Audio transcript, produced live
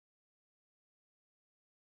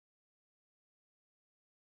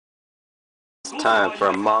Time for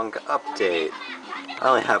a manga update. I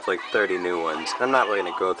only have like 30 new ones. I'm not really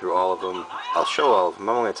going to go through all of them. I'll show all of them.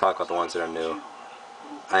 I'm only going to talk about the ones that are new.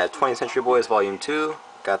 I have 20th Century Boys Volume 2.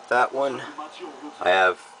 Got that one.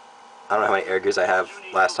 I don't know how many air gears I have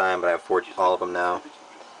last time, but I have all of them now.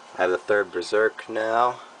 I have the third Berserk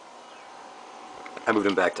now. I moved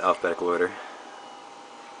them back to alphabetical order.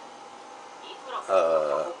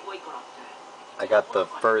 I got the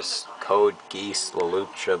first Code Geass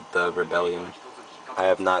Lelouch of the Rebellion. I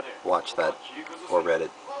have not watched that or read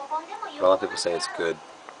it, but a lot of people say it's good.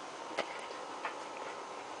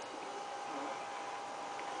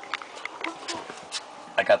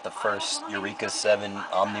 I got the first Eureka 7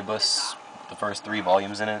 Omnibus, the first 3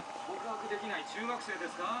 volumes in it.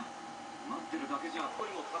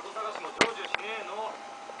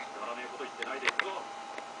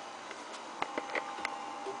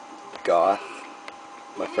 Goth.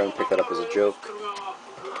 My friend picked that up as a joke.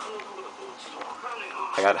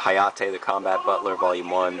 I got Hayate the Combat Butler Volume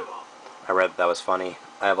 1. I read that was funny.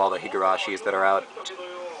 I have all the Higarashis that are out.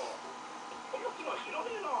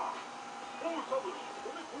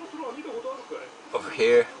 Over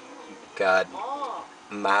here, got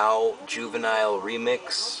Mao Juvenile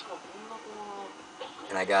Remix.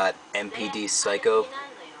 And I got MPD Psycho.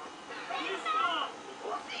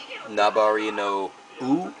 Nabari no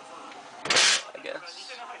U, I guess.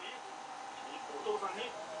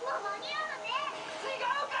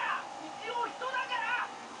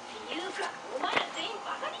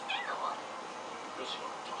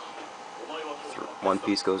 One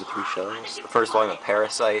Piece goes to 3 shelves. The first volume of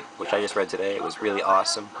Parasite, which I just read today, it was really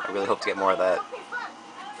awesome. I really hope to get more of that.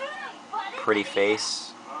 Pretty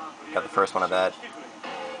Face, got the first one of that.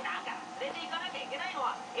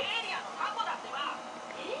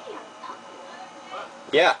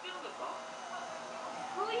 Yeah.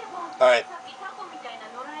 Alright.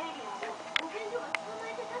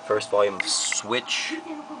 First volume of Switch.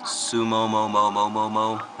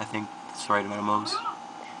 Sumo, I think that's the right amount of mo's.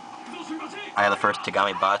 I have the first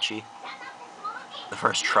Tagami Bachi. The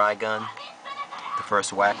first Trigun. The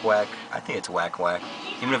first Whack Whack. I think it's Whack Whack.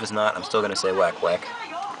 Even if it's not, I'm still going to say Whack Whack.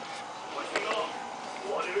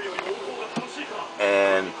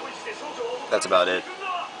 And that's about it.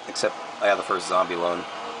 Except I got the first Zombie Loan.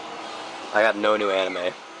 I got no new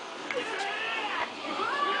anime.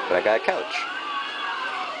 But I got a couch.